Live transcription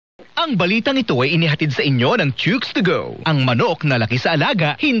Ang balitang ito ay inihatid sa inyo ng Chooks to Go. Ang manok na laki sa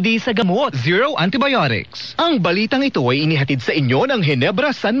alaga, hindi sa gamot. Zero antibiotics. Ang balitang ito ay inihatid sa inyo ng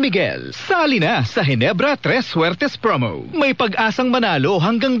Ginebra San Miguel. Sali na sa Ginebra Tres Suertes promo. May pag-asang manalo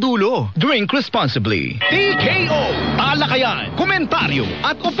hanggang dulo. Drink responsibly. TKO, Talakayan, Komentaryo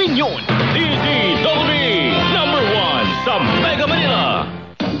at Opinyon. DZBB-AM #1 sa Mega Manila.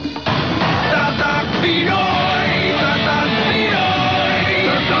 Tatak Pinoy! Tatak Pinoy!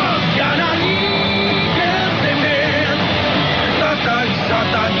 Tatak yan ang i-testament. Tatag sa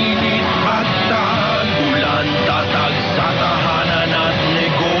tag-init at tag-ulan. Tatag sa tahanan at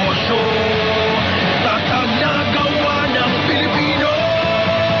negosyo. Tatag na gawa ng Pilipino.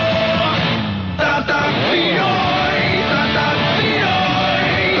 Tatak Pinoy! Tatak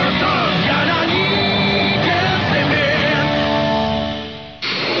Pinoy! Tatak yan ang i-testament.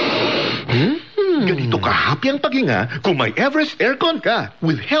 Ganito kahapi ang paghinga kung may Everest Aircon ka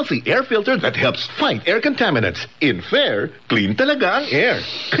with healthy air filter that helps fight air contaminants. In fair, clean talaga ang air.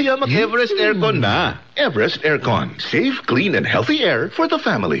 Kaya mag-Everest Aircon na. Everest Aircon. Safe, clean, and healthy air for the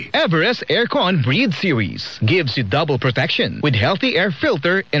family. Everest Aircon Breed Series gives you double protection with healthy air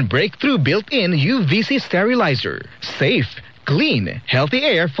filter and breakthrough built-in UVC sterilizer. Safe, clean, healthy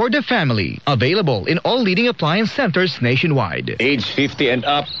air for the family. Available in all leading appliance centers nationwide. Age 50 and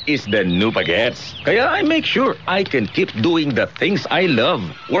up is the new bagets. Kaya I make sure I can keep doing the things I love.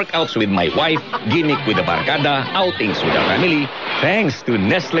 Workouts with my wife, gimmick with the barkada, outings with the family. Thanks to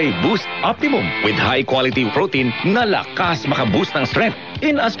Nestle Boost Optimum with high-quality protein na lakas makaboost ng strength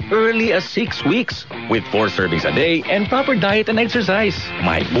in as early as 6 weeks. With 4 servings a day and proper diet and exercise.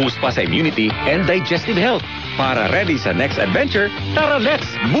 May boost pa sa immunity and digestive health. Para ready sa next adventure, tara let's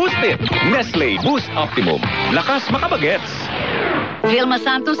boost it! Nestle Boost Optimum. Lakas makabagets! Vilma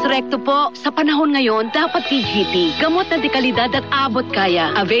Santos, recto po. Sa panahon ngayon, dapat TGP. Gamot na dekalidad at abot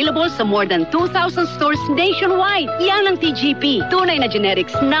kaya. Available sa more than 2,000 stores nationwide. Yan ang TGP. Tunay na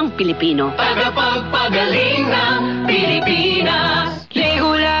generics ng Pilipino. Tagapagpagaling ng Pilipinas.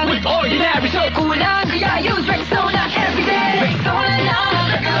 Ligo lang with ordinary soap. Kulang kaya use Rexona everyday. Rexona na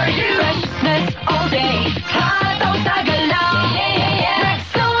regular use. Freshness all day. Hataw sa galaw.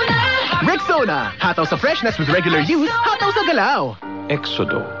 Rexona. Rexona. Hataw sa freshness with regular use. Hataw sa galaw.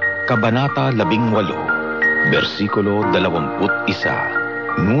 Exodo, Kabanata 18, Bersikulo 21.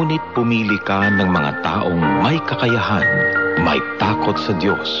 Ngunit pumili ka ng mga taong may kakayahan, may takot sa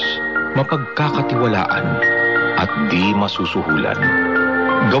Diyos, mapagkakatiwalaan, at di masusuhulan.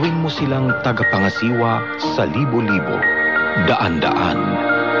 Gawin mo silang tagapangasiwa sa libo-libo, daan-daan,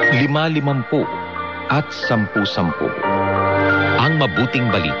 5-50, at 10-10. Ang mabuting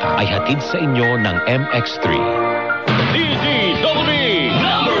balita ay hatid sa inyo ng MX3.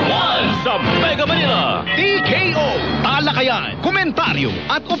 DZBB-AM #1 sa Mega Manila. TKO, Talakayan, Komentaryo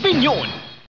at Opinyon.